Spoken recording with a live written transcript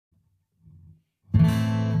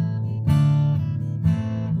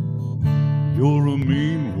You're a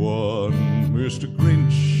mean one, Mr.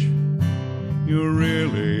 Grinch. You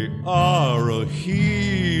really are a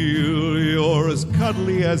heel. You're as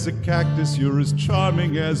cuddly as a cactus. You're as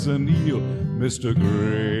charming as an eel, Mr.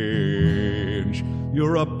 Grinch.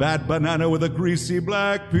 You're a bad banana with a greasy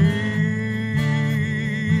black peel.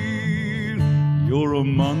 You're a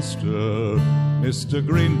monster, Mr.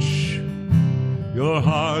 Grinch. Your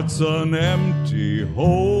heart's an empty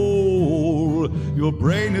hole. Your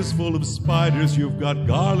brain is full of spiders. You've got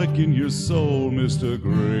garlic in your soul, Mr.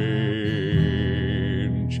 Grinch.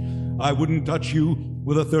 I wouldn't touch you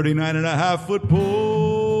with a 39.5-foot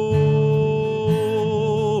pole.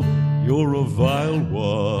 You're a vile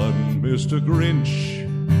one, Mr. Grinch.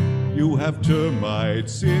 You have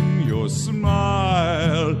termites in your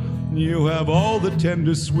smile. You have all the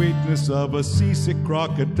tender sweetness of a seasick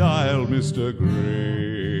crocodile, Mr.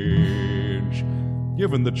 Grinch.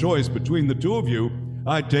 Given the choice between the two of you,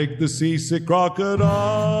 I'd take the seasick crocodile.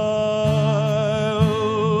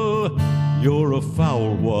 You're a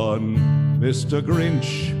foul one, Mr.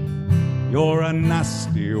 Grinch. You're a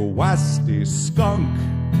nasty, wasty skunk.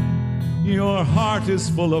 Your heart is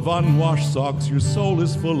full of unwashed socks. Your soul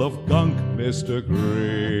is full of gunk, Mr.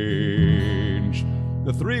 Grinch.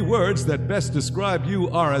 The three words that best describe you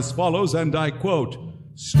are as follows, and I quote: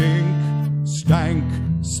 stink, stank,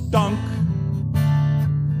 stunk.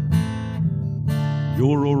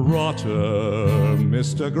 You're a rotter,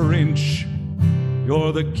 Mr. Grinch.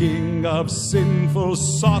 You're the king of sinful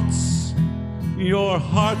sots. Your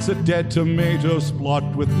heart's a dead tomato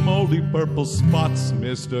splot with moldy purple spots,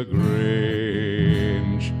 Mr.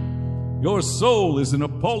 Grinch. Your soul is an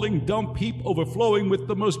appalling dump heap overflowing with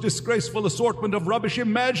the most disgraceful assortment of rubbish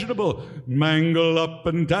imaginable, mangled up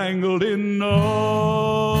and tangled in knots.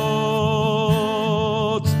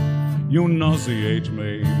 You nauseate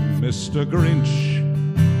me, Mr. Grinch,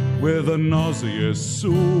 with a nauseous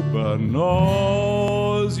super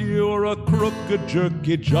nose. You're a crooked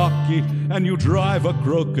jerky jockey, and you drive a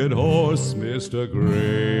crooked horse, Mr.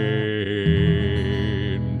 Grinch.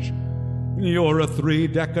 You're a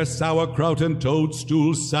 3-decker sauerkraut and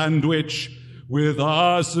toadstool sandwich with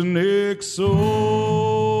arsenic sauce.